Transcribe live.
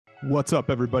What's up,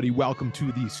 everybody? Welcome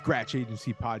to the Scratch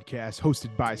Agency podcast,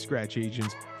 hosted by Scratch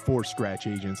Agents for Scratch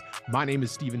Agents. My name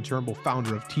is Stephen Turnbull,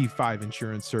 founder of T5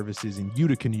 Insurance Services in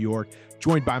Utica, New York,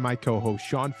 joined by my co-host,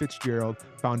 Sean Fitzgerald,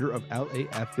 founder of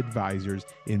LAF Advisors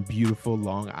in beautiful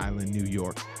Long Island, New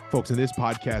York. Folks, in this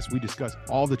podcast, we discuss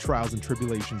all the trials and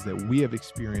tribulations that we have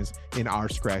experienced in our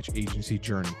Scratch Agency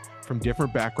journey. From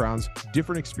different backgrounds,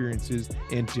 different experiences,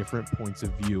 and different points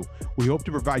of view. We hope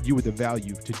to provide you with the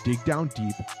value to dig down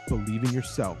deep, believe in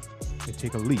yourself, and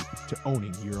take a leap to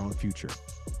owning your own future.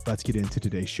 Let's get into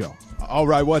today's show. All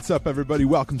right, what's up, everybody?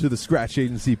 Welcome to the Scratch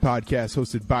Agency podcast,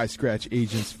 hosted by Scratch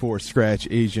Agents for Scratch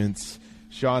Agents.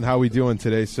 Sean, how are we doing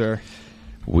today, sir?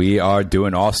 We are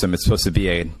doing awesome. It's supposed to be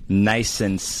a nice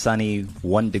and sunny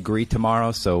 1 degree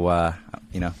tomorrow, so I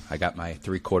got my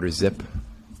 3/4 zip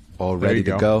all ready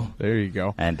to go. There you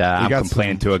go. And I'm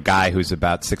complaining to a guy who's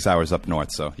about 6 hours up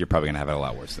north, so you're probably going to have it a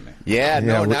lot worse than me.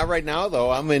 No, not right now,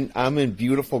 though. I'm in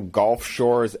beautiful Gulf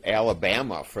Shores,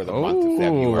 Alabama for the month of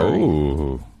February.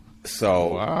 Ooh.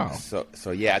 So, wow. So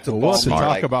yeah, it's a we'll bummer.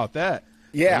 talk about that.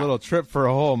 Yeah. A little trip for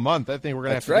a whole month. I think we're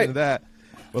going to have to That's get into that.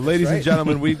 But ladies and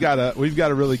gentlemen, we've got a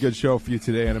really good show for you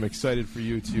today, and I'm excited for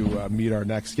you to meet our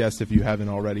next guest if you haven't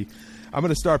already. I'm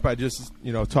going to start by just,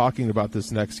 talking about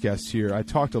this next guest here. I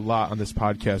talked a lot on this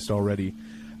podcast already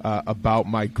about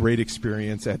my great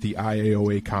experience at the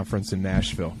IAOA conference in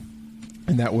Nashville.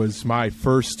 And that was my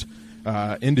first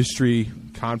industry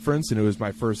conference, and it was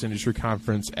my first industry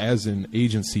conference as an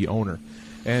agency owner.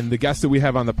 And the guest that we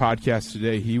have on the podcast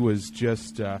today, he was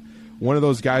just one of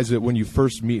those guys that when you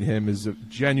first meet him is a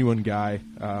genuine guy.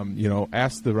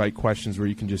 Ask the right questions where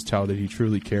you can just tell that he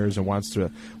truly cares and wants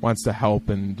to help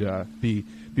and be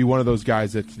one of those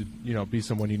guys that be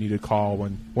someone you need to call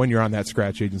when you're on that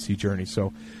Scratch Agency journey.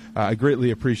 So I greatly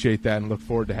appreciate that and look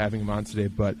forward to having him on today.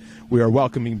 But we are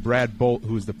welcoming Brad Boldt,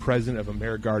 who is the president of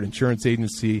AmeriGuard Insurance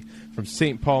Agency from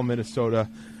St. Paul, Minnesota.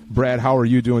 Brad, how are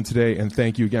you doing today? And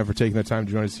thank you again for taking the time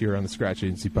to join us here on the Scratch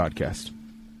Agency podcast.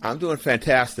 I'm doing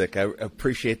fantastic. I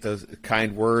appreciate those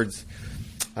kind words.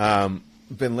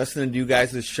 Been listening to you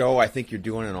guys' show. I think you're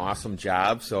doing an awesome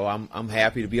job, so I'm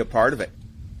happy to be a part of it.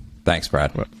 Thanks,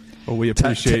 Brad. Well, we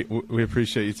appreciate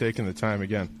you taking the time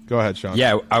again. Go ahead, Sean.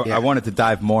 Yeah, I wanted to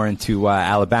dive more into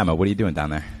Alabama. What are you doing down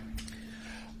there?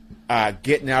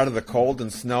 Getting out of the cold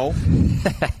and snow.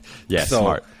 Yeah,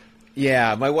 smart.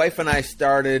 Yeah, my wife and I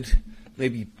started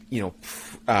maybe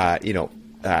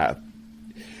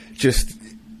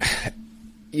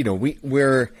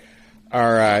we're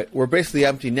basically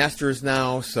empty nesters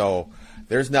now, so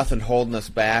there's nothing holding us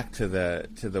back to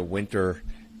the winter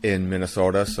in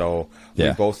Minnesota. So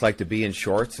we both like to be in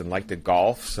shorts and like to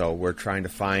golf. So we're trying to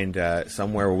find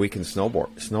somewhere where we can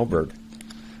snowbird.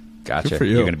 Gotcha.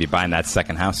 You're going to be buying that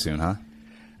second house soon, huh?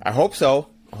 I hope so.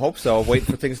 Wait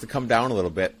for things to come down a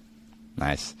little bit.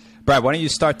 Nice, Brad. Why don't you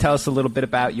tell us a little bit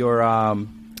about your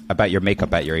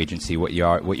makeup at your agency, what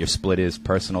your split is,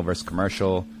 personal versus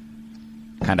commercial,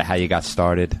 kind of how you got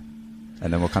started,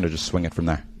 and then we'll kind of just swing it from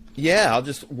there. Yeah, I'll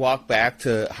just walk back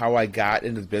to how I got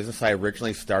into the business. I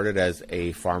originally started as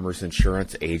a farmer's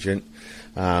insurance agent,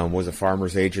 was a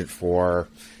farmer's agent for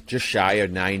just shy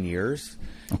of 9 years.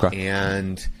 Okay.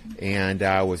 And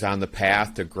was on the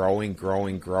path to growing.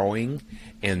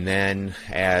 And then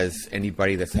as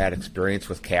anybody that's had experience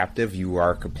with captive, you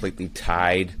are completely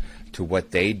tied to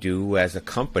what they do as a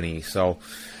company. So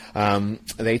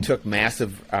they took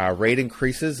massive rate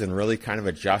increases and really kind of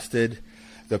adjusted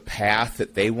the path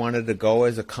that they wanted to go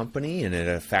as a company, and it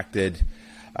affected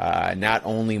not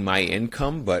only my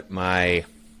income but my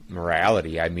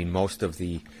morality. I mean, most of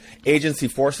the agency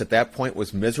force at that point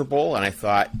was miserable, and I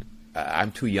thought,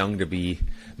 I'm too young to be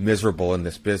miserable in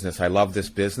this business. I love this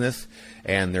business,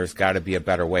 and there's got to be a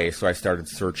better way. So I started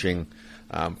searching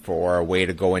for a way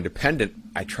to go independent.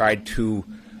 I tried to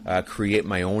create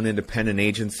my own independent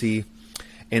agency,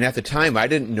 and at the time, I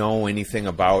didn't know anything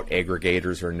about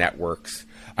aggregators or networks.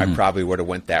 I probably would have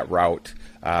went that route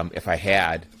if I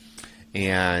had,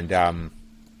 and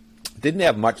didn't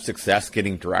have much success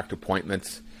getting direct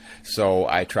appointments. So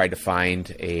I tried to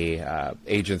find a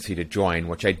agency to join,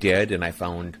 which I did, and I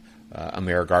found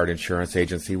AmeriGuard Insurance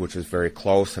Agency, which was very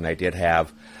close, and I did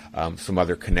have some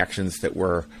other connections that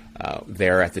were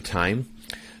there at the time.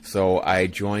 So I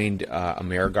joined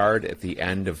AmeriGuard at the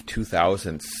end of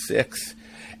 2006,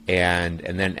 and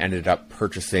then ended up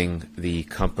purchasing the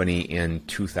company in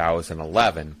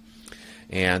 2011.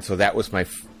 And so that was my,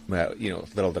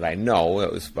 little did I know,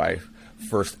 it was my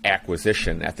first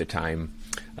acquisition at the time.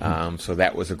 So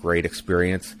that was a great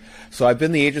experience. So I've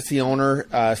been the agency owner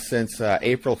since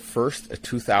April 1st,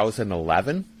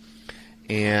 2011.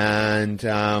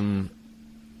 And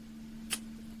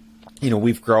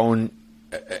we've grown.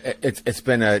 It's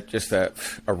been just a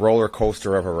roller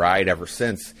coaster of a ride ever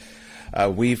since.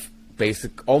 We've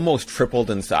almost tripled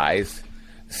in size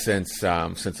since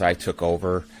I took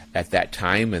over at that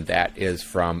time, and that is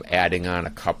from adding on a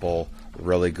couple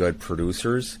really good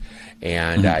producers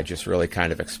and just really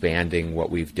kind of expanding what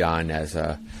we've done as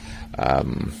a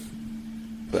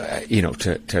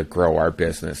to grow our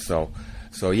business.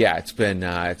 So yeah, it's been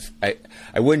I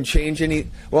wouldn't change any.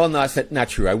 Well, no, that's not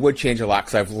true. I would change a lot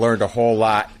because I've learned a whole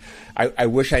lot. I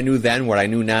wish I knew then what I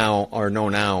knew now or know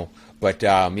now. But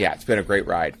yeah, it's been a great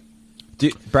ride.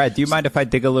 Brad, do you mind if I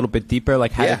dig a little bit deeper?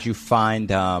 Like, how did you find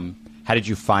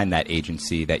that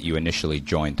agency that you initially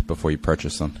joined before you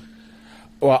purchased them?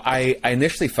 Well, I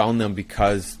initially found them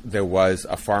because there was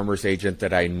a farmer's agent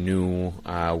that I knew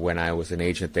when I was an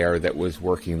agent there that was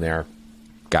working there.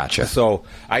 Gotcha. So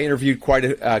I interviewed quite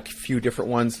a few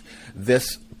different ones.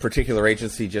 This particular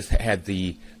agency just had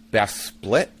the best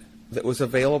split that was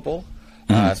available.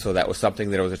 So that was something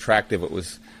that was attractive. It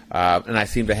was, and I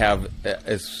seemed to have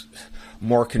seemed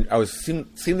that I was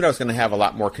going to have a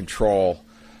lot more control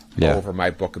over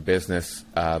my book of business,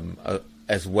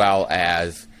 as well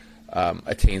as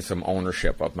attain some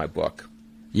ownership of my book.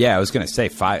 Yeah, I was going to say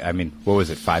 5. I mean, what was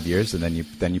it? 5 years, and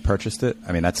then you purchased it.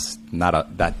 I mean, that's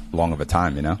not that long of a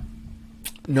time, you know.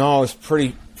 No, it was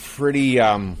pretty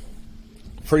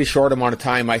short amount of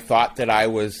time. I thought that I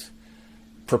was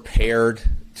prepared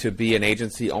to be an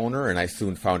agency owner, and I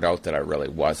soon found out that I really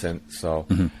wasn't. So,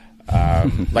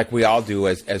 like we all do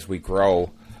as we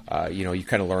grow, you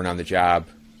kind of learn on the job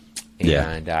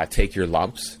and take your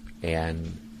lumps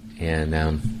and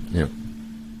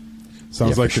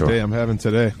Sounds like the day I'm having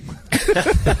today.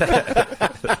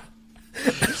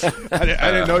 I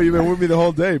didn't know you've been with me the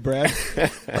whole day, Brad.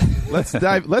 Let's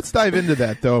dive into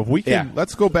that though. If we can,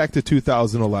 let's go back to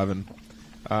 2011,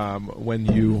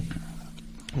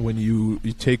 when you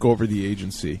take over the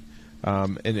agency,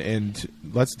 and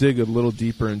let's dig a little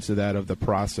deeper into that of the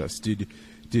process. Did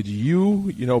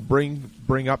you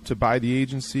bring up to buy the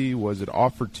agency? Was it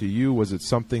offered to you? Was it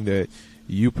something that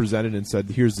you presented and said,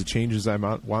 "Here's the changes I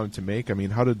wanted to make"? I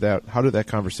mean, how did that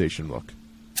conversation look?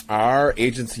 Our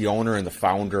agency owner and the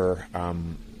founder,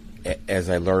 as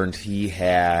I learned, he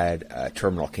had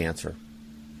terminal cancer,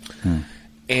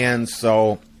 and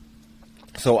so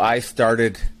I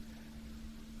started.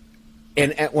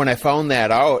 And when I found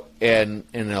that out, and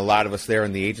a lot of us there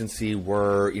in the agency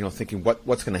were, thinking,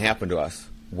 what's going to happen to us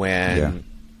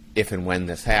if and when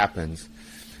this happens.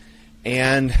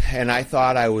 And I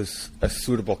thought I was a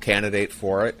suitable candidate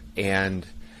for it, and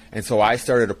so I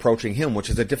started approaching him, which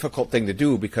is a difficult thing to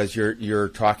do because you're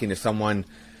talking to someone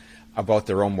about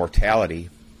their own mortality.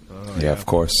 Yeah, of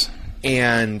course.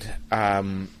 And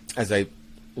as I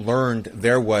learned,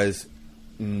 there was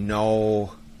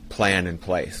no plan in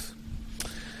place.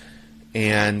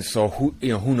 And so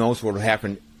who knows what would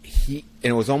happen. And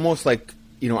it was almost like,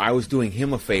 I was doing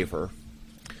him a favor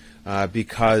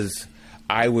because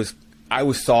I was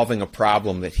solving a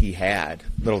problem that he had.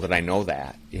 Little did I know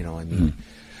that,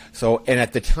 So, and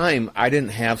at the time, I didn't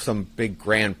have some big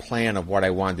grand plan of what I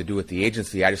wanted to do with the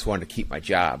agency. I just wanted to keep my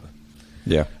job.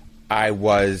 Yeah. I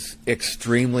was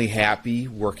extremely happy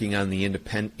working in the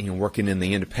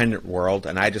independent world,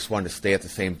 and I just wanted to stay at the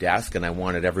same desk, and I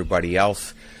wanted everybody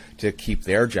else to keep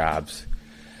their jobs.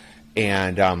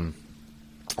 And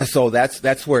so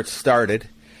that's where it started.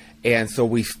 And so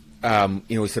we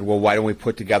said, well, why don't we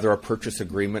put together a purchase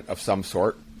agreement of some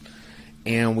sort?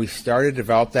 And we started to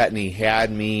develop that, and he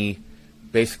had me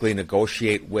basically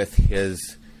negotiate with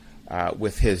his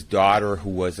daughter, who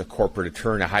was a corporate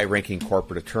attorney, a high-ranking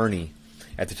corporate attorney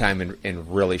at the time,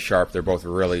 and really sharp. They're both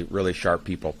really, really sharp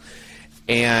people.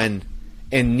 And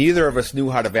neither of us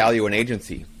knew how to value an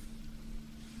agency.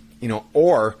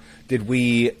 Or did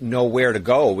we know where to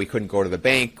go? We couldn't go to the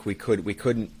bank. We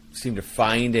couldn't seem to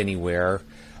find anywhere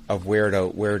of where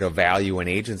to value an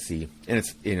agency. And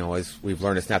it's, as we've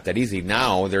learned, it's not that easy.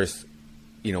 Now there's,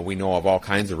 we know of all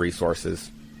kinds of resources.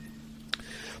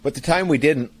 But at the time we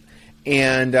didn't.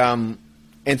 And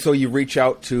so you reach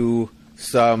out to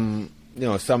some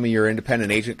of your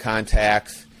independent agent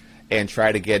contacts and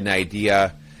try to get an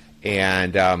idea.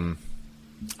 And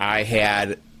I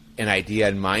had an idea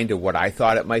in mind of what I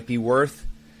thought it might be worth,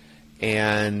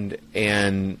 and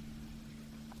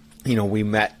we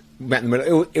met in the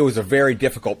middle. It was a very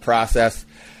difficult process.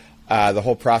 The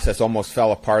whole process almost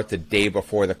fell apart the day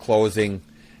before the closing.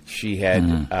 She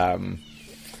had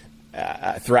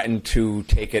threatened to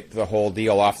take the whole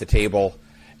deal off the table,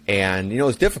 and it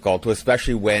was difficult,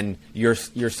 especially when you're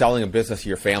selling a business to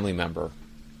your family member.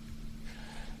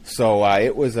 So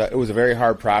it was a very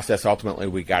hard process. Ultimately,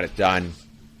 we got it done,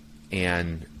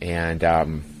 and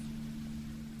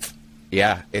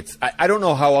yeah, it's I don't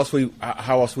know how else we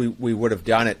would have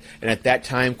done it. And at that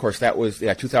time, of course, that was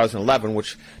 2011,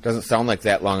 which doesn't sound like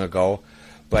that long ago,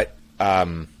 but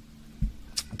to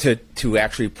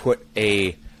actually put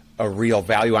a real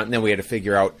value on it, and then we had to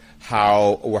figure out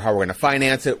how we're going to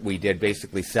finance it. We did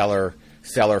basically seller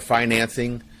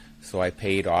financing, so I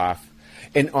paid off.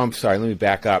 And I'm sorry, let me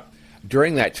back up.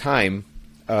 During that time,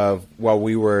 while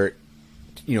we were,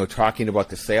 talking about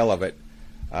the sale of it,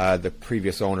 the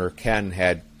previous owner, Ken,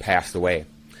 had passed away,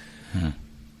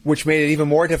 which made it even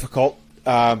more difficult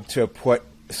to put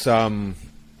some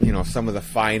of the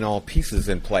final pieces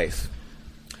in place.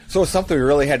 So it's something we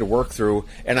really had to work through,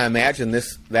 and I imagine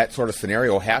that sort of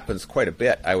scenario happens quite a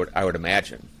bit. I would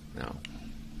imagine now.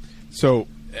 So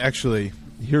actually,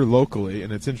 here locally,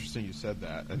 and it's interesting you said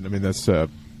that, and I mean that's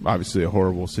obviously a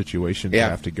horrible situation to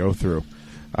have to go through.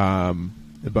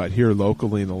 But here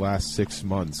locally, in the last 6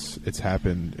 months, it's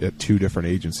happened at 2 different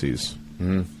agencies,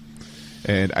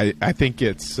 and I think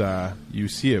it's you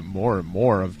see it more and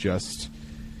more of just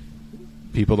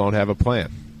people don't have a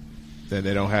plan, and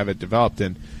they don't have it developed,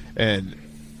 and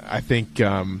I think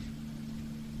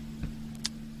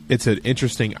it's an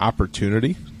interesting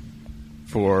opportunity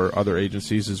for other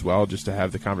agencies as well, just to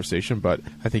have the conversation. But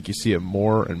I think you see it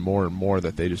more and more and more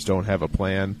that they just don't have a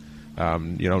plan.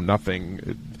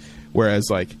 Nothing. Whereas,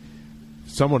 like,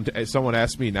 someone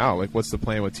asked me now, like, what's the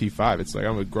plan with T5? It's like,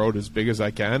 I'm going to grow it as big as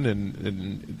I can,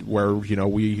 and where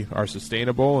we are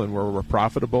sustainable and where we're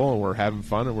profitable and we're having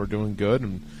fun and we're doing good,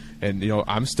 and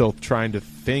I'm still trying to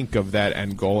think of that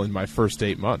end goal in my first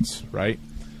 8 months, right?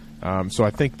 So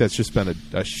I think that's just been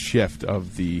a shift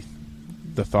of the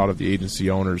thought of the agency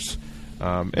owners,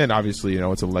 and obviously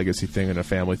it's a legacy thing and a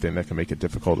family thing that can make it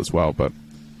difficult as well. But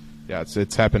yeah,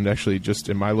 it's happened actually just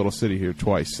in my little city here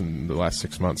twice in the last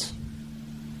 6 months.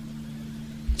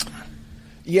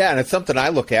 Yeah, and it's something I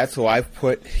look at. So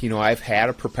I've had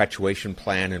a perpetuation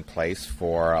plan in place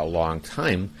for a long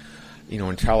time,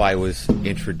 until I was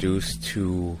introduced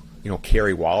to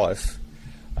Carrie Wallace,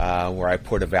 where I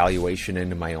put a valuation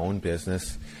into my own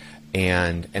business.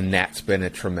 And that's been a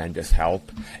tremendous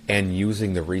help. And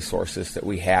using the resources that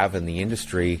we have in the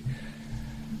industry,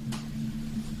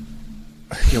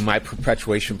 my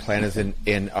perpetuation plan is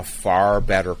in a far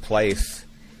better place.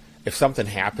 If something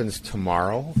happens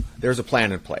tomorrow, there's a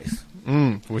plan in place,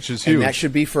 which is huge. And that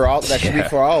should be for all. That should be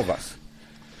for all of us.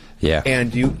 Yeah.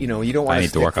 And you don't want to. I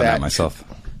need to work on that myself.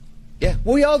 Yeah,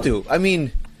 well, we all do. I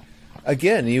mean,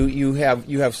 again, you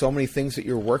have so many things that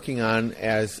you're working on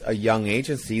as a young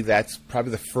agency. That's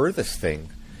probably the furthest thing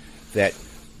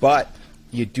but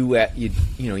you do have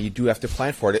to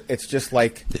plan for it. It's just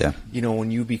like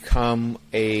when you become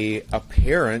a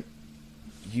parent,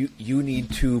 you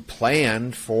need to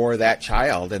plan for that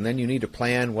child, and then you need to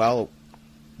plan, well,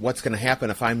 what's going to happen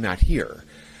if I'm not here.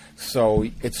 So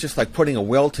it's just like putting a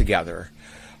will together.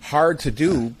 Hard to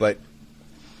do, but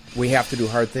we have to do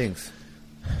hard things.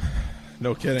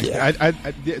 No kidding. Yeah.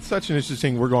 It's such an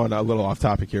interesting. We're going a little off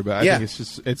topic here, but I think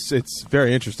it's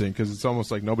very interesting because it's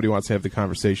almost like nobody wants to have the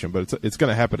conversation, but it's going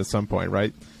to happen at some point,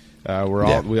 right?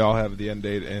 We all have the end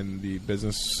date, and the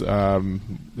business is going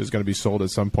to be sold at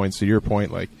some point. So your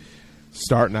point, like,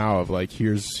 start now of like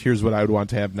here's what I would want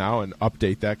to have now, and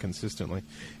update that consistently.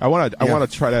 I want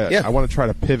to try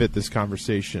to pivot this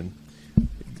conversation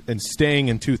and staying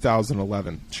in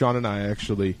 2011. Sean and I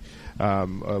actually. A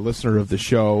listener of the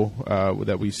show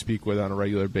that we speak with on a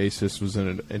regular basis was in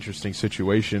an interesting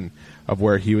situation of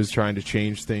where he was trying to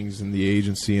change things in the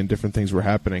agency and different things were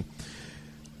happening.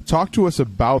 Talk to us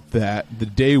about that, the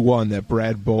day one that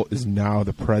Brad Boldt is now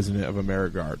the president of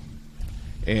AmeriGuard.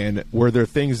 And were there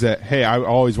things that, hey, I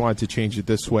always wanted to change it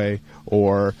this way,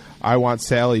 or I want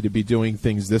Sally to be doing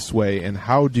things this way, and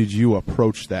how did you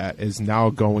approach that as now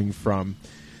going from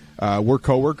we're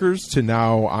coworkers to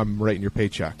now I'm writing your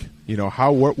paycheck?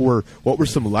 What were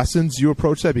some lessons you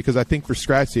approached that? Because I think for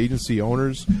scratch agency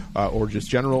owners or just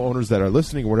general owners that are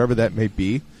listening, whatever that may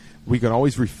be, we can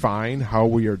always refine how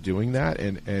we are doing that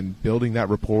and building that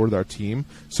rapport with our team.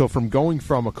 So from going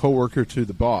from a coworker to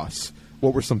the boss,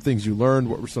 what were some things you learned?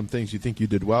 What were some things you think you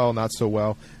did well, not so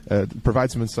well? Provide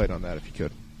some insight on that if you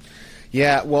could.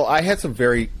 Yeah, well, I had some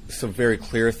very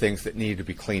clear things that needed to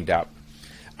be cleaned up.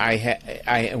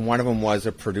 And one of them was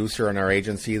a producer in our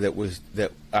agency that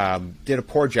did a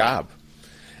poor job,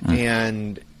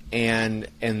 and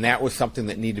that was something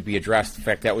that needed to be addressed. In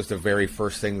fact, that was the very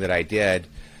first thing that I did.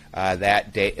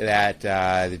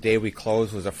 The day we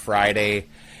closed was a Friday,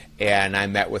 And I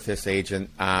met with this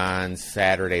agent on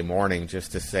Saturday morning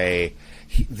just to say,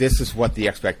 this is what the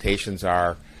expectations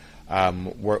are.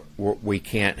 We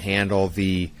can't handle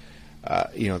the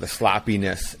the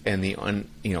sloppiness and the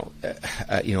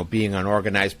being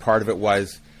unorganized. Part of it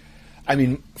was, I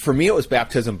mean, for me, it was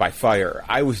baptism by fire.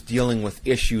 I was dealing with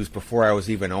issues before I was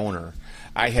even owner.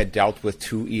 I had dealt with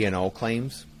 2 E&O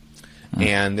claims,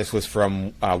 and this was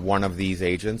from one of these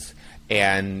agents.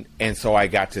 And so I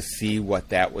got to see what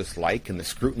that was like, and the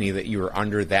scrutiny that you were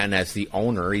under then as the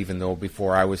owner, even though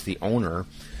before I was the owner,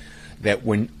 that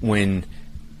when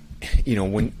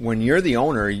you're the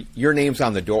owner, your name's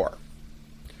on the door.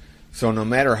 So no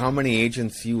matter how many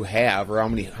agents you have or how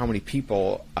many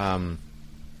people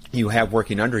you have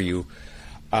working under you,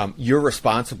 you're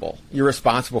responsible. You're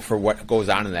responsible for what goes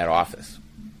on in that office,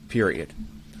 period.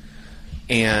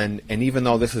 And even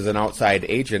though this is an outside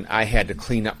agent, I had to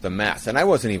clean up the mess. And I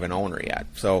wasn't even owner yet.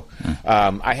 So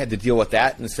I had to deal with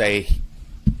that and say,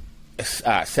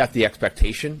 set the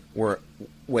expectation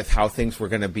with how things were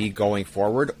going to be going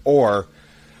forward, or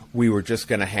we were just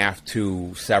going to have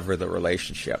to sever the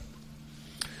relationship.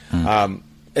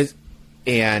 As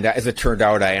it turned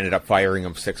out, I ended up firing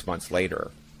him 6 months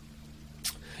later.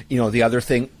 The other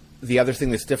thing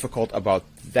that's difficult about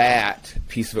that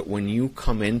piece of it, when you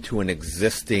come into an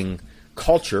existing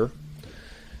culture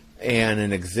and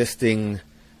an existing,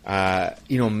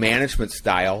 management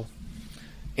style,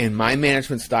 and my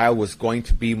management style was going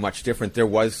to be much different. There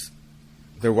was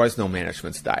no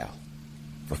management style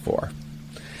before.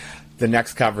 The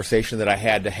next conversation that I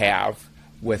had to have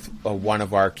with one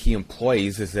of our key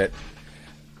employees is that,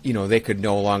 they could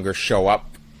no longer show up,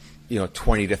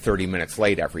 20 to 30 minutes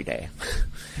late every day.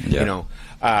 Yeah.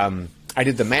 I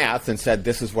did the math and said,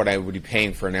 this is what I would be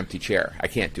paying for an empty chair. I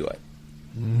can't do it.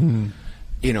 Mm-hmm.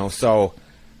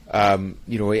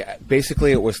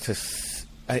 Basically it was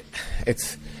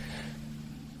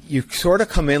you sort of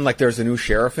come in like there's a new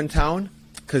sheriff in town,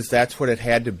 because that's what it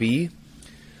had to be.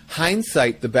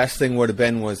 Hindsight, the best thing would have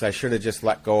been was I should have just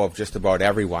let go of just about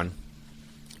everyone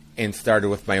and started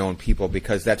with my own people,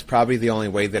 because that's probably the only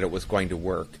way that it was going to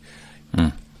work.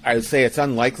 I would say it's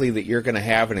unlikely that you're going to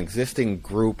have an existing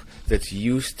group that's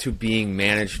used to being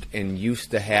managed and used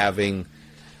to having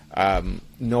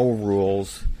no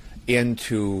rules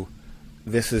into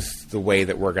this is the way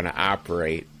that we're going to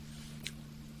operate.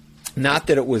 Not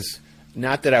that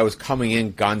I was coming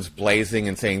in guns blazing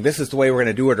and saying this is the way we're going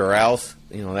to do it, or else.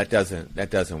 That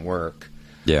doesn't work.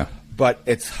 Yeah. But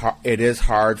it is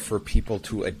hard for people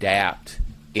to adapt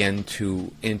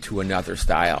into another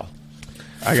style.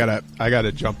 I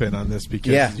gotta jump in on this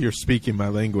because you're speaking my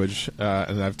language,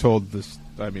 and I've told this.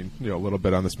 I mean, a little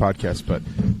bit on this podcast, but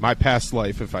my past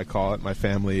life, if I call it, my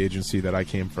family agency that I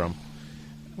came from.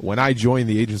 When I joined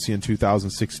the agency in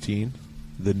 2016,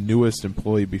 the newest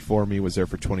employee before me was there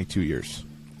for 22 years.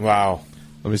 Wow.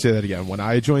 Let me say that again. When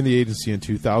I joined the agency in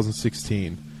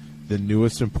 2016, the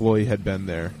newest employee had been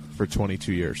there for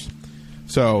 22 years.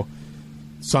 So,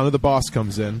 son of the boss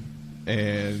comes in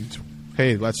and,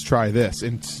 hey, let's try this.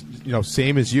 And,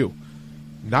 same as you.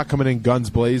 Not coming in guns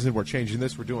blazing, we're changing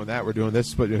this, we're doing that, we're doing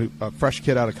this. But a fresh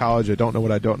kid out of college, I don't know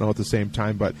what I don't know at the same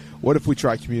time. But what if we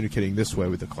try communicating this way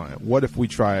with the client? What if we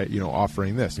try,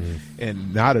 offering this?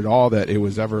 And not at all that it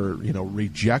was ever,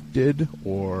 rejected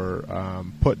or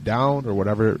put down or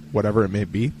whatever it may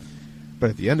be.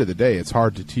 But at the end of the day, it's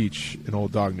hard to teach an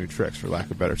old dog new tricks, for lack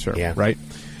of a better term, right?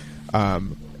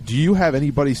 Do you have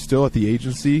anybody still at the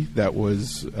agency that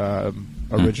was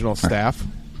original staff?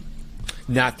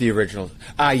 Not the original.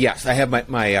 Yes, I have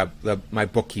my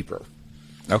bookkeeper.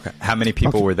 Okay. How many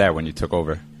people were there when you took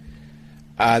over?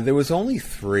 There was only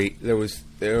 3.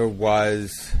 There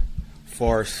was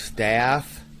for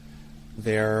staff.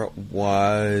 There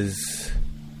was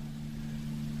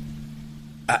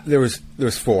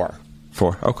 4.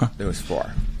 4. Okay. There was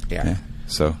 4. Yeah.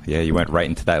 So you went right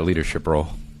into that leadership role.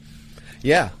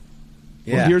 Yeah.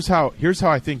 Well, here's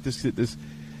how I think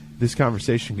this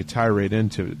conversation could tie right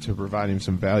into providing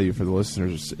some value for the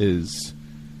listeners. Is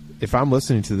if I'm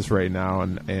listening to this right now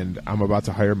and I'm about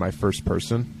to hire my first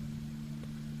person,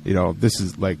 this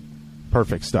is like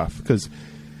perfect stuff. Because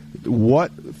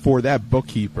for that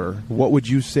bookkeeper, what would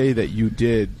you say that you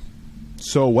did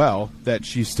so well that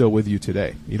she's still with you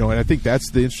today? And I think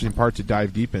that's the interesting part to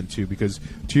dive deep into, because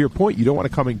to your point, you don't want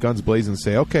to come in guns blazing and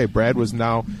say, okay, Brad was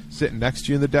now sitting next to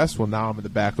you in the desk. Well, now I'm in the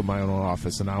back of my own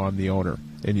office and now I'm the owner.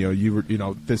 And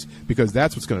this, because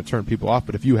that's what's going to turn people off.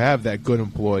 But if you have that good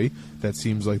employee that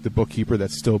seems like the bookkeeper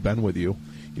that's still been with you,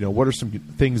 what are some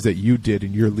things that you did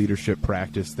in your leadership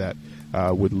practice that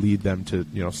would lead them to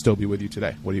still be with you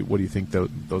today? What do you think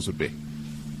those would be?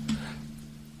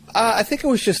 I think it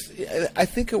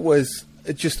was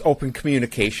just open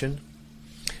communication,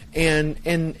 and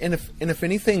if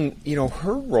anything,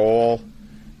 her role,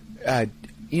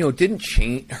 didn't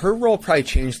change. Her role probably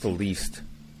changed the least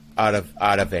out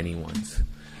of anyone's,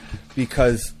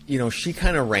 because she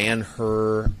kind of ran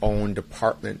her own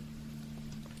department,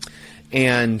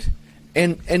 and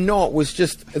no, it was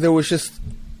just there was just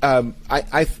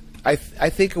I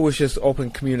think it was just open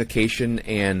communication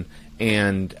and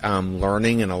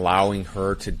learning and allowing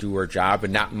her to do her job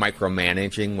and not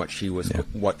micromanaging what she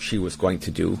was going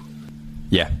to do.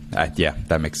 Yeah,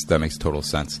 that makes total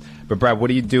sense. But Brad, what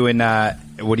are you doing?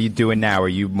 What are you doing now? Are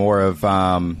you more of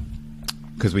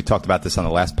because we talked about this on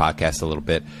the last podcast a little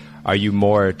bit? Are you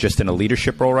more just in a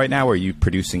leadership role right now, or are you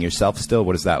producing yourself still?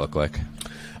 What does that look like?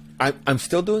 I'm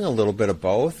still doing a little bit of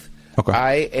both. Okay.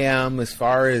 I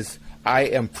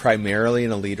am primarily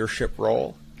in a leadership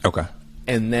role. Okay.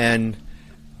 And then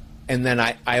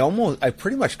I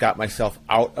pretty much got myself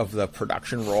out of the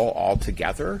production role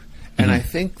altogether. And I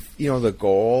think, the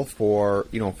goal for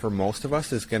most of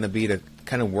us is going to be to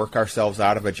kind of work ourselves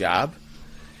out of a job.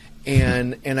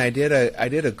 And I did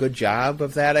a good job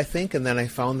of that, I think. And then I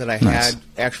found that I had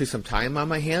actually some time on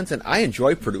my hands, and I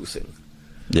enjoy producing.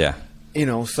 Yeah.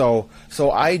 So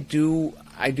I do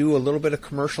a little bit of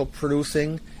commercial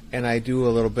producing, and I do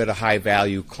a little bit of high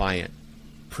value client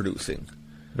producing.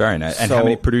 Very nice. And how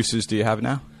many producers do you have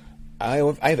now? I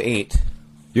have 8.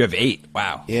 You have 8.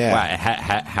 Wow. Yeah.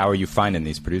 Wow. How are you finding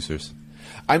these producers?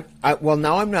 Well,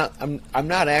 now I'm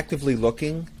not actively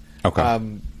looking. Okay.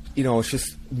 It's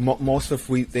just most of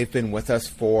they've been with us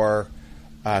for,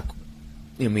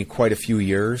 quite a few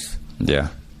years. Yeah.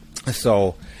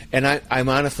 So, and I'm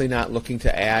honestly not looking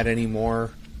to add any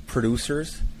more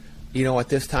producers, at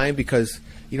this time, because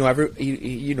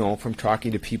from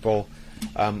talking to people,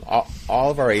 all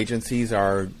of our agencies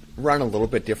are run a little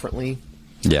bit differently.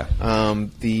 Yeah.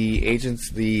 The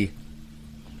agency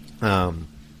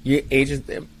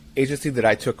that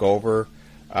I took over,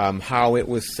 how it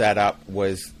was set up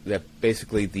was that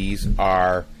basically these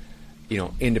are,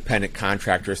 independent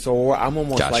contractors. So I'm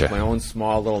almost Gotcha. like my own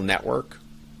small little network.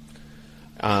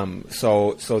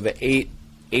 So the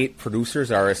eight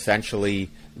producers are essentially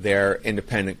their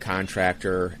independent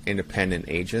contractor, independent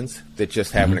agents that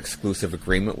just have an exclusive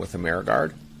agreement with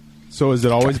AmeriGuard. So has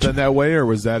it always been that way, or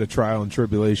was that a trial and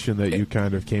tribulation that you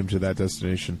kind of came to that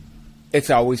destination? It's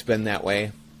always been that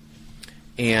way,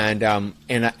 and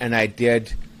I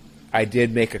did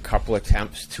make a couple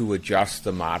attempts to adjust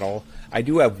the model. I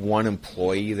do have one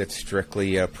employee that's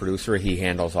strictly a producer. He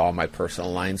handles all my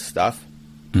personal line stuff,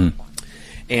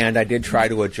 and I did try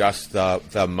to adjust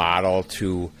the model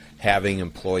to having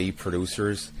employee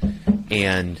producers,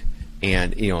 and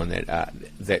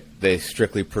that they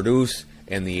strictly produce.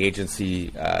 And the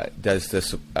agency does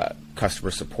this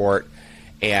customer support.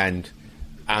 And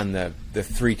on the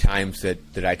 3 times that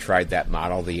I tried that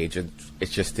model, the agent it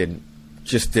just didn't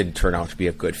turn out to be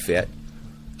a good fit.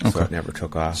 So Okay. it never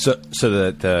took off. So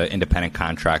the independent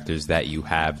contractors that you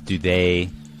have, do they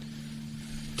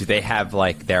have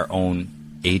like their own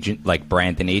agent, like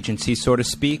brand and agency, so to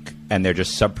speak, and they're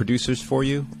just sub producers for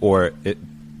you, or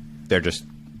they're just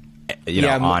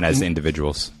on as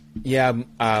individuals? Yeah,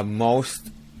 most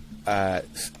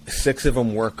 6 of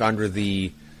them work under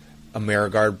the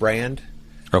AmeriGuard brand.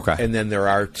 Okay. And then there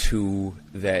are 2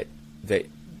 that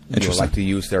like to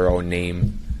use their own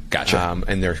name. Gotcha.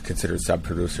 And they're considered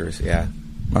sub-producers, yeah.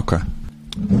 Okay.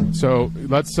 So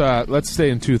let's stay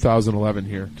in 2011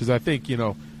 here, because I think you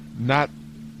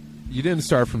didn't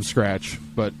start from scratch,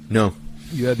 but No.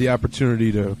 you had the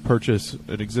opportunity to purchase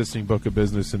an existing book of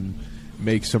business and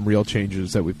make some real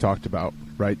changes that we've talked about,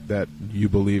 right? That you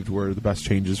believed were the best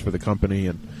changes for the company.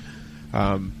 And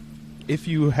if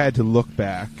you had to look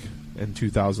back in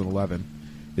 2011,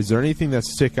 is there anything that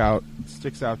sticks out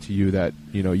to you that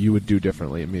you would do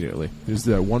differently immediately? Is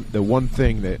there the one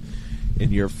thing that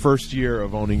in your first year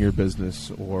of owning your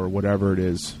business or whatever it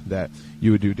is that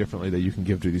you would do differently that you can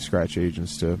give to these scratch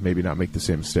agents to maybe not make the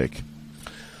same mistake?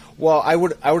 Well, I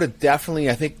would have definitely.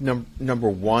 I think number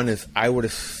one is I would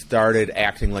have started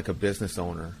acting like a business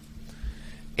owner.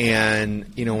 And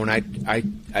when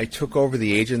I took over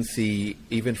the agency,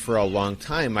 even for a long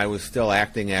time, I was still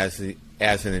acting as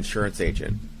an insurance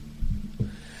agent.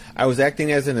 I was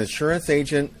acting as an insurance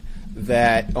agent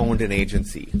that owned an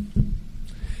agency,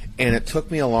 and it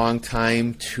took me a long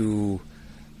time to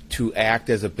act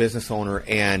as a business owner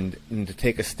and to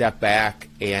take a step back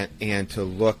and to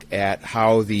look at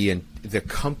how the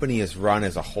company is run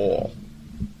as a whole.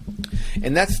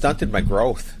 And that stunted my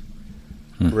growth,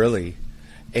 really.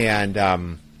 And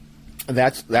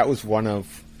that was one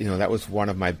of that was one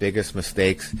of my biggest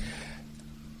mistakes.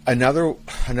 Another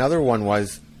one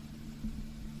was,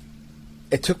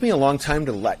 it took me a long time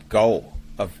to let go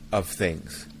of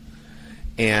things.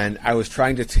 And I was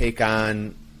trying to take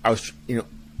on,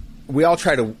 we all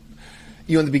try to,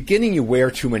 in the beginning you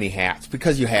wear too many hats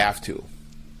because you have to.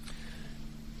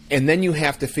 And then you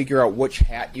have to figure out which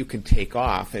hat you can take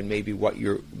off and maybe what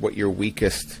your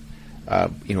weakest,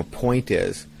 point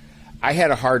is. I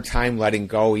had a hard time letting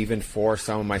go even for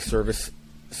some of my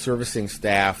servicing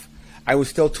staff. I was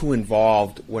still too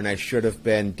involved when I should have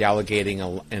been delegating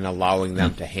and allowing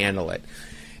them to handle it.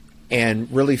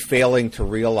 And really failing to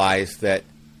realize that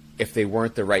if they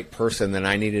weren't the right person, then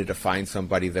I needed to find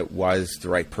somebody that was the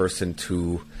right person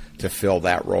to fill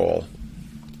that role.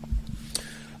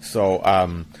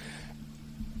 So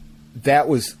that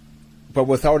was, but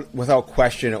without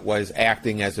question, it was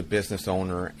acting as a business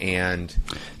owner and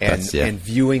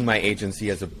viewing my agency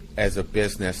as a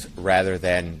business rather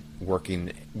than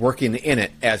working in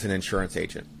it as an insurance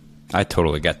agent. I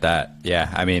totally get that. Yeah,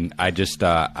 I mean, I just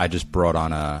brought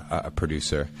on a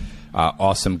producer,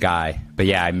 awesome guy. But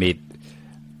yeah,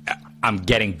 I'm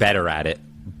getting better at it.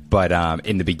 But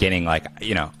in the beginning,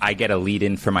 I get a lead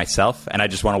in for myself, and I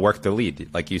just want to work the lead.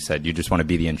 Like you said, you just want to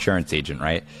be the insurance agent,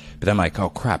 right? But I'm like, oh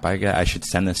crap, I should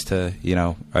send this to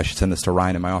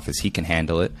Ryan in my office. He can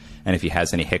handle it, and if he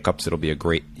has any hiccups, it'll be a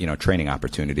great training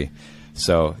opportunity.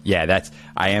 So yeah,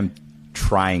 I am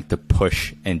trying to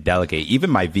push and delegate. Even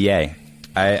my VA,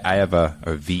 I have a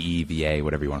VA,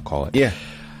 whatever you want to call it. Yeah,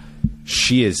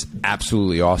 she is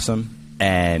absolutely awesome,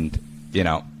 and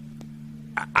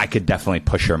I could definitely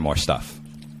push her more stuff,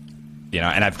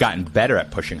 and I've gotten better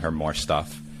at pushing her more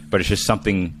stuff, but it's just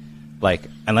something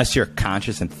unless you're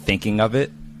conscious and thinking of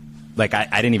it,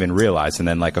 I didn't even realize. And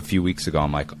then a few weeks ago,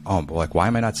 I'm like, oh, why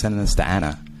am I not sending this to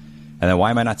Anna? And then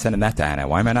why am I not sending that to Anna?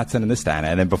 Why am I not sending this to Anna?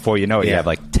 And then before you know it, you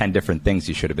have 10 different things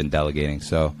you should have been delegating.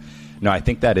 So no, I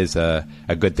think that is a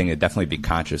good thing to definitely be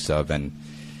conscious of. And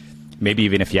maybe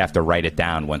even if you have to write it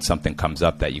down when something comes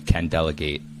up that you can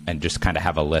delegate, and just kind of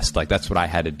have a list. That's what I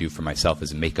had to do for myself,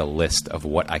 is make a list of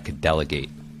what I could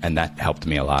delegate. And that helped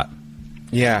me a lot.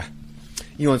 Yeah.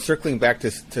 And circling back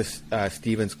to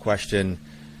Stephen's question,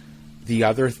 the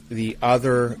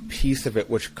other piece of it,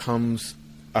 which comes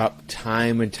up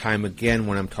time and time again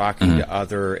when I'm talking to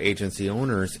other agency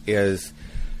owners, is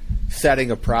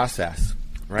setting a process,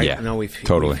 right? Yeah, I know we've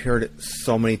heard it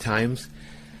so many times.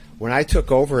 When I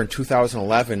took over in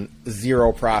 2011,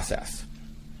 zero process.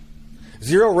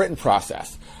 Zero written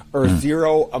process, or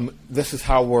zero, this is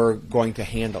how we're going to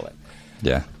handle it.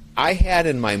 Yeah. I had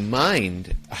in my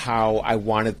mind how I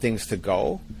wanted things to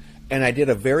go, and I did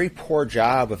a very poor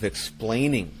job of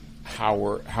explaining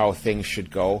how things should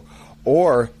go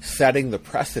or setting the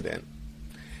precedent.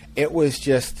 It was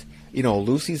just,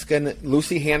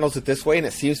 Lucy handles it this way, and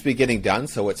it seems to be getting done,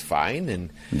 so it's fine.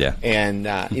 And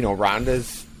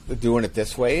Rhonda's doing it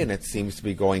this way, and it seems to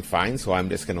be going fine, so I'm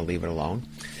just going to leave it alone.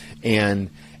 And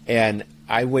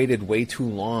I waited way too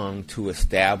long to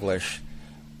establish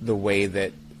the way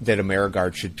that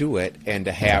AmeriGuard should do it, and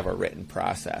to have a written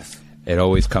process. It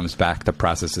always comes back to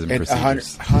processes and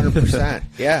procedures. 100%.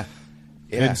 Yeah.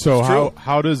 And so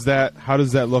how does that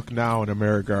look now in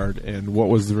AmeriGuard, and what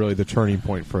was really the turning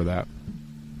point for that?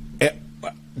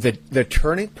 The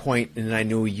turning point, and I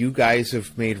know you guys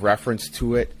have made reference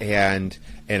to it, and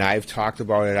I've talked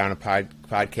about it on a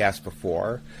podcast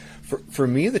before. For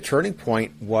me, the turning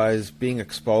point was being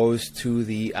exposed to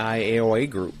the IAOA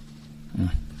group.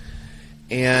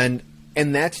 And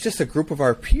that's just a group of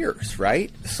our peers, right?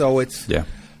 So it's,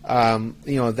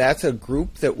 that's a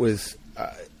group that was,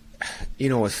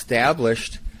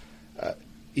 established,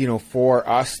 for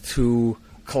us to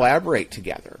collaborate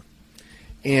together.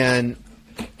 And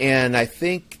I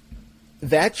think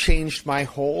that changed my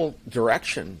whole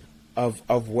direction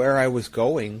of where I was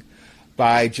going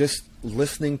by just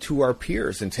listening to our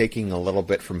peers and taking a little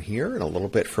bit from here and a little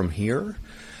bit from here.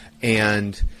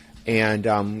 And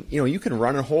you can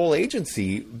run a whole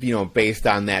agency, based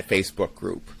on that Facebook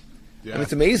group. Yeah. And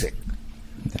it's amazing.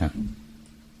 Yeah.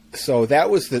 So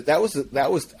that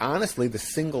was honestly the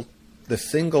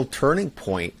single turning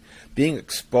point, being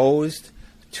exposed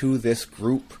to this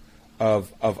group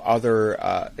of other,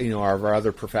 our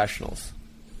other professionals.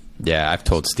 Yeah, I've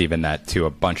told Stephen that too a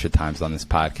bunch of times on this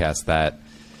podcast, that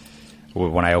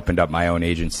when I opened up my own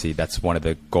agency, that's one of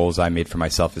the goals I made for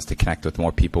myself, is to connect with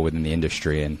more people within the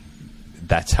industry. And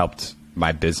that's helped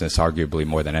my business arguably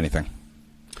more than anything.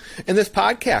 And this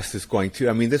podcast is going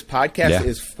to, this podcast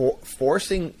is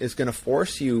going to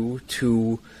force you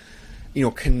to,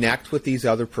 connect with these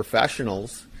other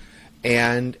professionals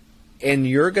and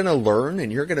you're going to learn,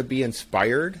 and you're going to be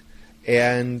inspired,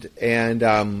 and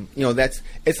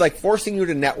it's like forcing you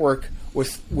to network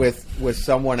with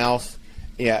someone else,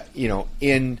 in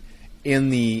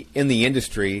the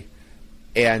industry,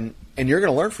 and you're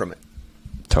going to learn from it.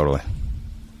 Totally.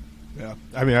 Yeah,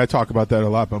 I mean, I talk about that a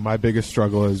lot, but my biggest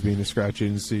struggle as being a scratch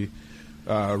agency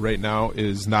right now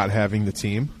is not having the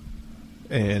team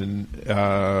and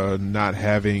not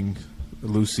having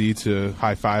Lucy to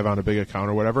high five on a big account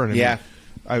or whatever. And yeah.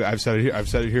 I've said it here. I've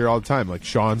said it here all the time. Like,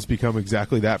 Sean's become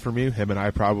exactly that for me. Him and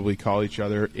I probably call each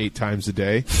other 8 times a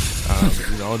day.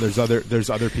 And there's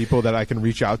other people that I can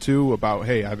reach out to about,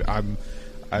 hey, I'm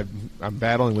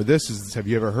battling with this. Have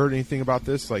you ever heard anything about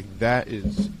this? Like, that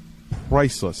is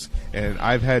priceless. And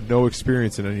I've had no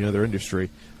experience in any other industry,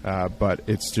 but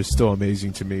it's just still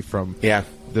amazing to me. From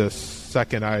the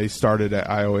second I started at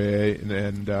IOAA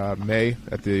and May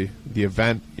at the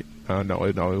event. No,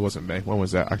 it wasn't May. When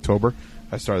was that? October.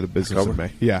 I started the business in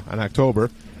May. Yeah, in October.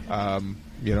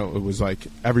 It was like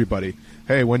everybody.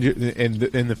 Hey, when you and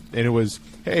it was,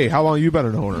 hey, how long you been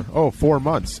an owner? Oh, 4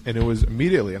 months. And it was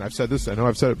immediately. And I've said this. I know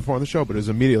I've said it before on the show, but it was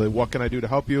immediately. What can I do to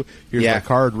help you? Here's my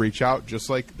card. Reach out. Just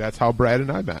like that's how Brad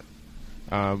and I met.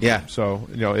 So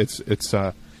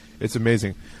it's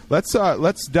amazing.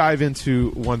 Let's dive into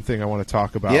one thing I want to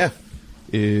talk about. Yeah.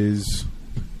 Is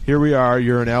here we are.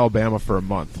 You're in Alabama for a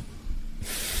month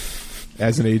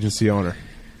as an agency owner.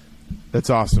 That's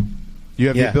awesome. You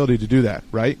have the ability to do that,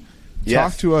 right?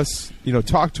 Yes.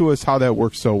 Talk to us how that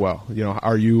works so well.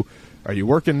 Are you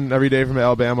working every day from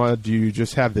Alabama? Do you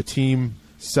just have the team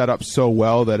set up so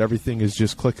well that everything is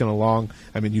just clicking along?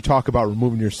 I mean, you talk about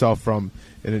removing yourself from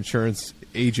an insurance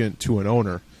agent to an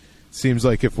owner. Seems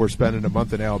like if we're spending a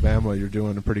month in Alabama, you're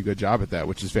doing a pretty good job at that,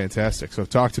 which is fantastic. So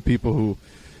talk to people who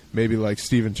maybe like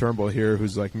Stephen Turnbull here,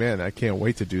 who's like, man, I can't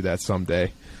wait to do that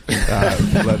someday.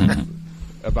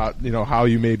 About how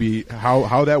you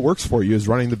how that works for you is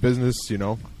running the business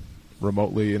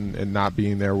remotely and not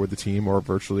being there with the team or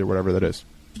virtually or whatever that is.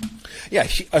 Yeah,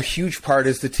 a huge part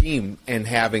is the team and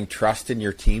having trust in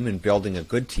your team and building a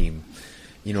good team.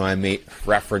 I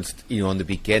referenced in the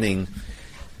beginning.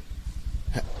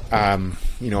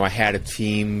 I had a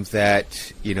team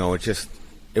that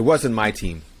it wasn't my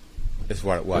team, is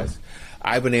what it was.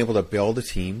 I've been able to build a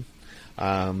team,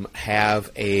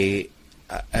 have a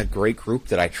great group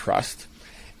that I trust,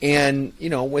 and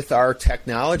with our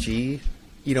technology,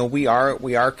 we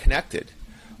are connected.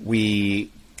 We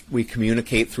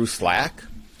communicate through Slack.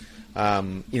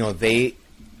 The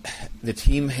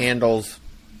team handles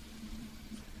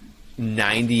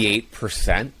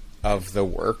 98% of the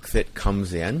work that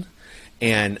comes in,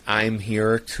 and I'm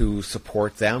here to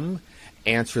support them,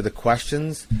 answer the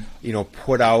questions,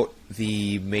 put out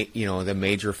the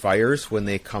major fires when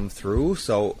they come through.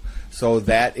 So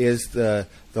that is the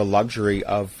luxury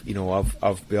of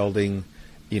building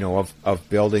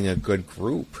building a good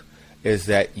group, is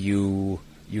that you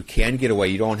can get away.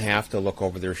 You don't have to look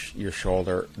over their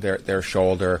shoulder.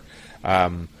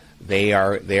 They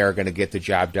are going to get the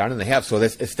job done, and they have. So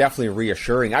it's definitely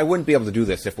reassuring. I wouldn't be able to do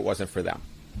this if it wasn't for them.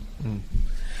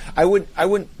 I wouldn't.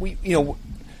 And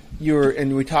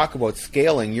we talk about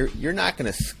scaling. You're not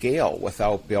going to scale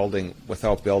without building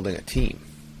a team.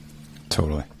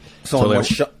 Totally. So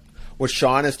what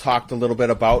Sean has talked a little bit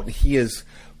about, he is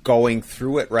going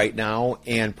through it right now,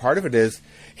 and part of it is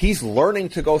he's learning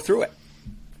to go through it.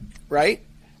 Right?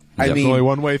 There's only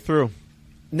one way through.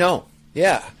 No.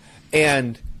 Yeah.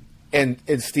 And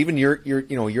Stephen,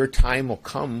 your time will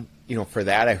come, for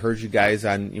that. I heard you guys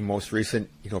on your most recent,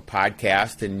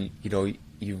 podcast, and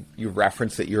you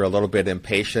referenced that you're a little bit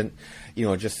impatient.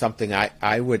 Just something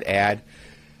I would add,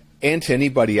 and to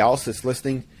anybody else that's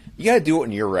listening, you got to do it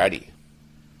when you're ready.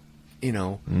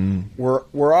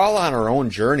 We're all on our own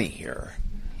journey here.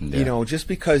 Yeah. Just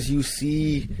because you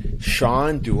see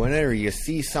Sean doing it, or you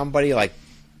see somebody like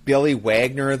Billy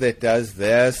Wagner that does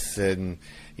this, and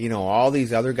all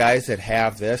these other guys that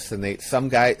have this, and some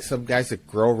guys that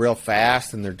grow real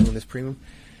fast and they're doing this premium.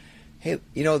 Hey,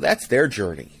 that's their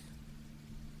journey.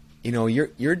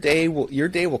 Your day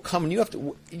will come, and you have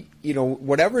to,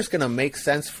 whatever's going to make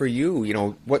sense for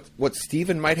you. What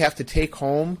Stephen might have to take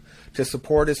home to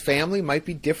support his family might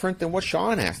be different than what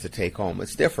Sean has to take home.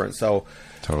 It's different. So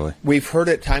totally, we've heard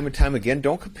it time and time again.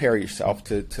 Don't compare yourself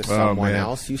to someone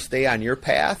else. You stay on your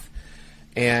path,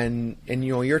 and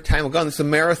your time will go. It's a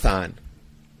marathon.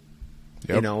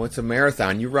 Yep. It's a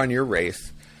marathon. You run your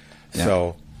race. Yep.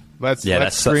 So let's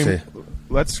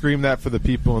scream that for the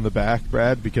people in the back,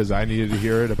 Brad, because I needed to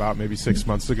hear it about maybe 6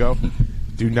 months ago.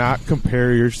 Do not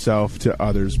compare yourself to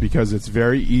others, because it's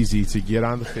very easy to get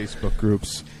on the Facebook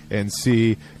groups and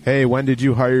see, hey, when did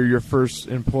you hire your first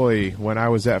employee? When I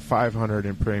was at 500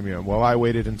 in premium. Well, I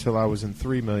waited until I was in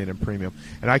 3 million in premium.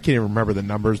 And I can't even remember the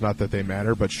numbers, not that they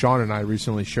matter, but Sean and I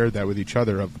recently shared that with each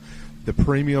other of the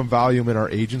premium volume in our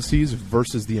agencies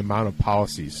versus the amount of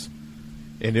policies.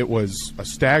 And it was a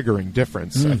staggering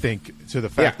difference, I think, to the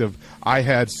fact of I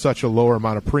had such a lower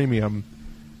amount of premium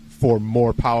for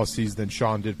more policies than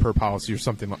Sean did per policy, or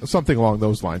something along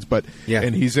those lines. But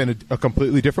and he's in a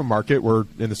completely different market. We're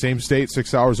in the same state,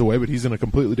 6 hours away, but he's in a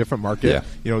completely different market. Yeah.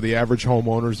 You know, the average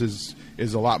homeowners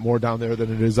is a lot more down there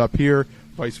than it is up here.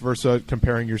 Vice versa,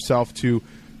 comparing yourself to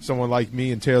someone like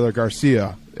me and Taylor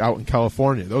Garcia out in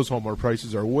California. Those homeowner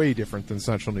prices are way different than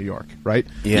Central New York, right?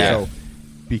 Yeah. So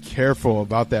be careful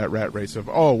about that rat race of,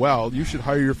 oh, well, you should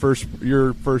hire your first VA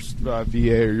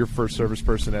or your first service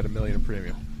person at $1 million in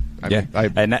premium. I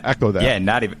echo that. Yeah, and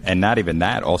not even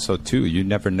that. Also, too, you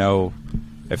never know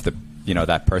if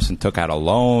that person took out a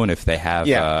loan, if they have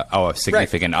a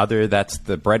significant other that's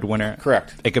the breadwinner.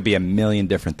 Correct. It could be a million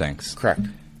different things. Correct.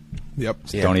 Yep.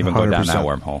 Yeah. Don't even go down 100%. that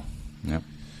wormhole. Yep.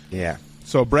 Yeah.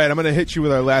 So, Brad, I'm going to hit you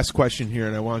with our last question here,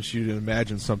 and I want you to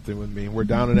imagine something with me. We're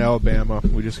down in Alabama.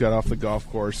 We just got off the golf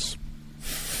course,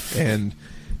 and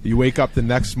you wake up the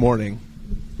next morning,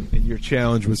 and your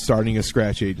challenge was starting a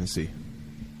scratch agency.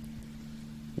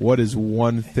 What is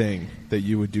one thing that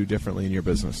you would do differently in your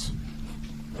business?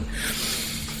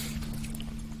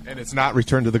 And it's not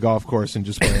return to the golf course and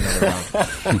just play another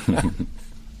round.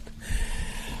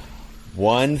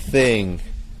 One thing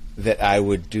that I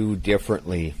would do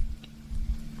differently.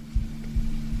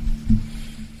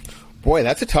 Boy,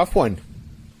 that's a tough one.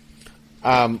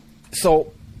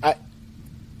 So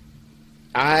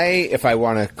I, if I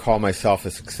want to call myself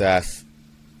a success,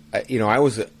 I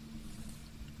was,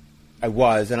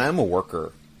 and I'm a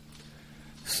worker.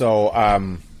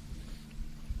 So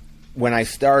when I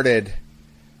started,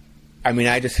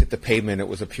 I just hit the pavement. It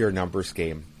was a pure numbers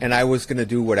game. And I was going to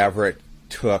do whatever it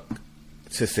took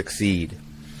to succeed.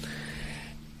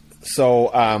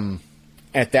 So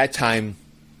at that time,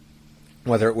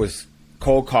 whether it was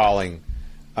cold calling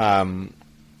or,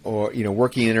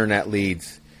 working internet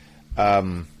leads,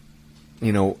 I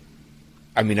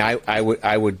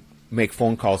would make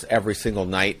phone calls every single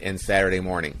night and Saturday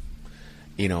morning,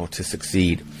 to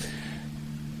succeed.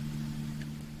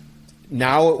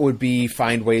 Now it would be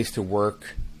find ways to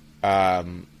work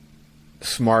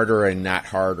smarter and not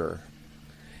harder.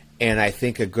 And I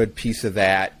think a good piece of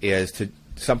that is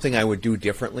something I would do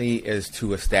differently is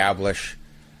to establish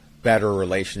better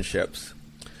relationships.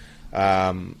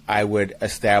 I would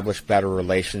establish better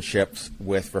relationships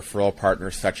with referral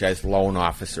partners such as loan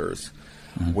officers,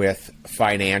 with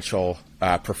financial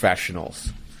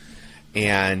professionals,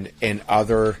 and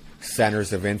other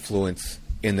centers of influence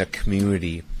in the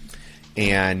community.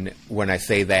 And when I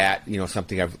say that,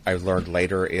 something I've learned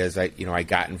later is I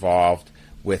got involved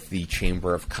with the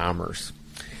Chamber of Commerce,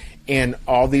 and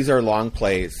all these are long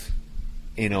plays.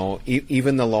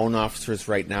 Even the loan officers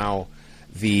right now,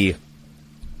 the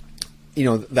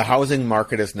housing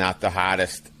market is not the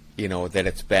hottest, that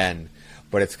it's been,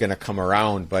 but it's going to come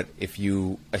around. But if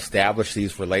you establish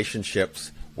these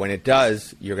relationships, when it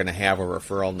does, you're going to have a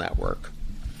referral network.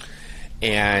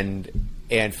 And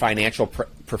financial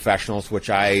professionals, which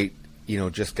I,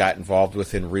 just got involved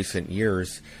with in recent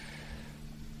years.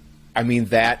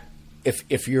 That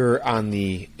if you're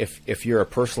if you're a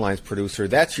personal lines producer,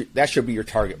 that should be your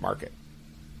target market.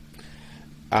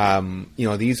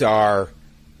 These are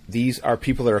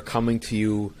people that are coming to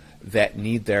you that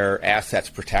need their assets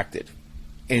protected.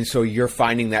 And so you're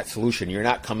finding that solution. You're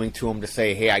not coming to them to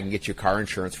say, hey, I can get you car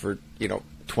insurance for,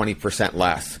 20%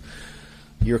 less.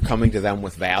 You're coming to them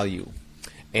with value.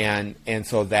 And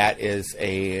so that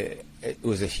it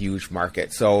was a huge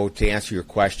market. So to answer your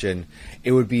question,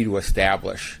 it would be to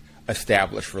establish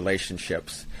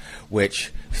relationships,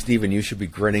 which, Stephen, you should be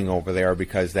grinning over there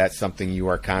because that's something you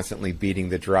are constantly beating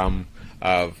the drum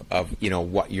of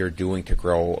what you're doing to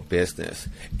grow a business.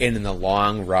 And in the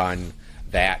long run,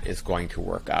 that is going to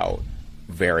work out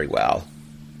very well.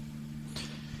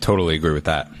 Totally agree with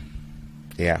that.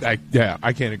 Yeah.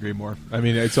 I can't agree more.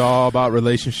 It's all about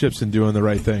relationships and doing the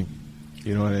right thing.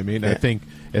 You know what I mean? Yeah. I think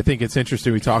it's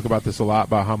interesting. We talk about this a lot,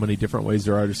 about how many different ways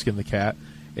there are to skin the cat.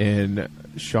 And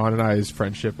Sean and I's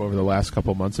friendship over the last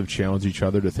couple of months have challenged each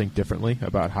other to think differently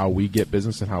about how we get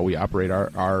business and how we operate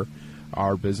our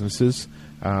businesses.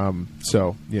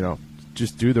 So,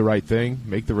 just do the right thing,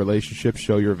 make the relationship,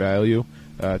 show your value,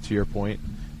 to your point,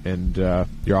 and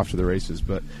you're off to the races.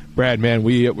 But Brad, man,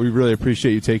 we really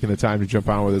appreciate you taking the time to jump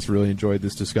on with us. Really enjoyed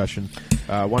this discussion.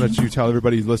 Why don't you tell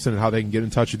everybody who's listening how they can get in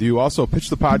touch with you? Also, pitch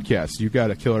the podcast. You've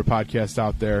got a killer podcast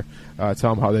out there.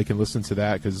 Tell them how they can listen to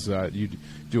that, because you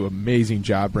do an amazing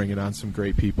job bringing on some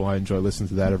great people. I enjoy listening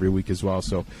to that every week as well.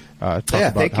 So talk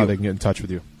about how they can get in touch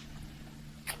with you.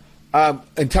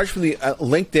 In touch with me,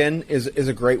 LinkedIn is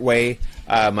a great way.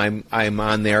 I'm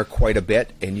on there quite a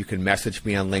bit, and you can message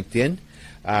me on LinkedIn,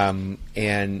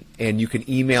 and you can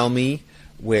email me,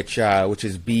 which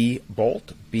is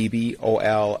Boldt,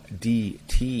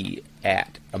 BBOLDT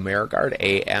at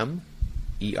AmeriGuard,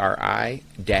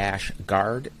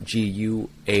 AMERI-guard,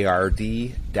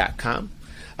 GUARD.com.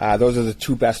 Those are the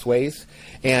two best ways.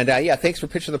 And thanks for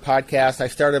pitching the podcast. I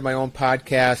started my own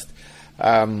podcast.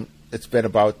 It's been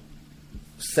about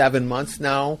 7 months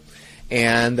now,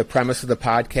 and the premise of the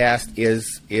podcast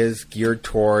is geared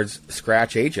towards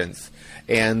scratch agents.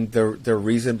 And the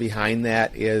reason behind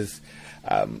that is,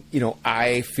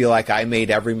 I feel like I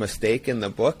made every mistake in the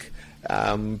book,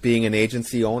 being an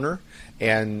agency owner,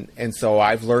 and so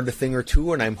I've learned a thing or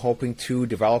two, and I'm hoping to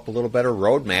develop a little better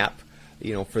roadmap,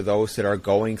 for those that are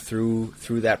going through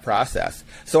that process.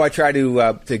 So I try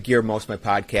to gear most of my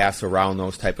podcasts around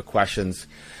those type of questions.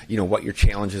 What your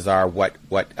challenges are, what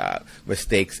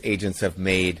mistakes agents have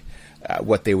made,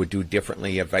 what they would do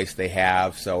differently, advice they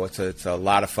have. So it's a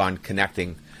lot of fun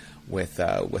connecting with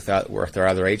our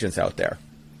other agents out there.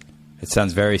 It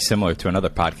sounds very similar to another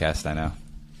podcast I know.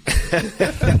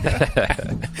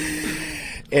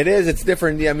 It is. It's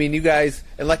different. I mean, you guys,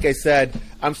 and like I said,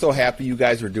 I'm so happy you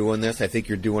guys are doing this. I think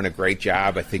you're doing a great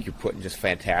job. I think you're putting just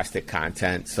fantastic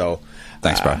content. So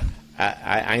thanks, bro.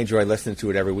 I enjoy listening to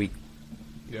it every week.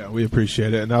 Yeah, we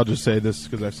appreciate it. And I'll just say this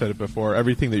because I've said it before.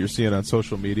 Everything that you're seeing on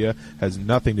social media has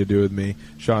nothing to do with me.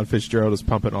 Sean Fitzgerald is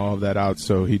pumping all of that out,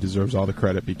 so he deserves all the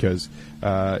credit because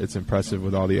it's impressive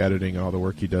with all the editing and all the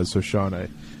work he does. So, Sean, I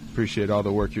appreciate all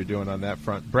the work you're doing on that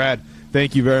front. Brad,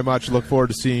 thank you very much. Look forward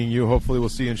to seeing you. Hopefully we'll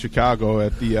see you in Chicago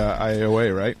at the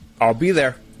IAOA, right? I'll be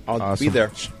there. Awesome. Be there.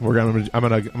 I'm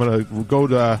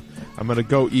gonna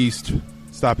go east,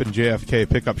 stop in JFK,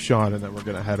 pick up Sean, and then we're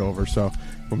gonna head over. So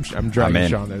I'm driving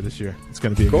Sean there this year. It's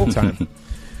gonna be a good time.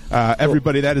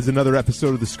 Everybody, that is another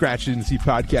episode of the Scratch Agency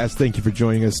Podcast. Thank you for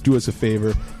joining us. Do us a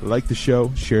favor, like the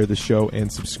show, share the show,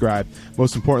 and subscribe.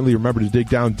 Most importantly, remember to dig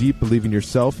down deep, believe in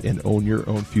yourself, and own your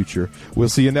own future. We'll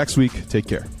see you next week. Take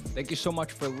care. Thank you so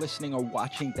much for listening or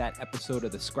watching that episode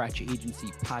of the Scratch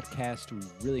Agency Podcast. We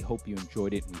really hope you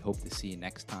enjoyed it, and we hope to see you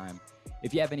next time.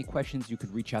 If you have any questions, you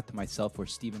could reach out to myself or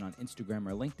Steven on Instagram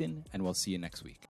or LinkedIn, and we'll see you next week.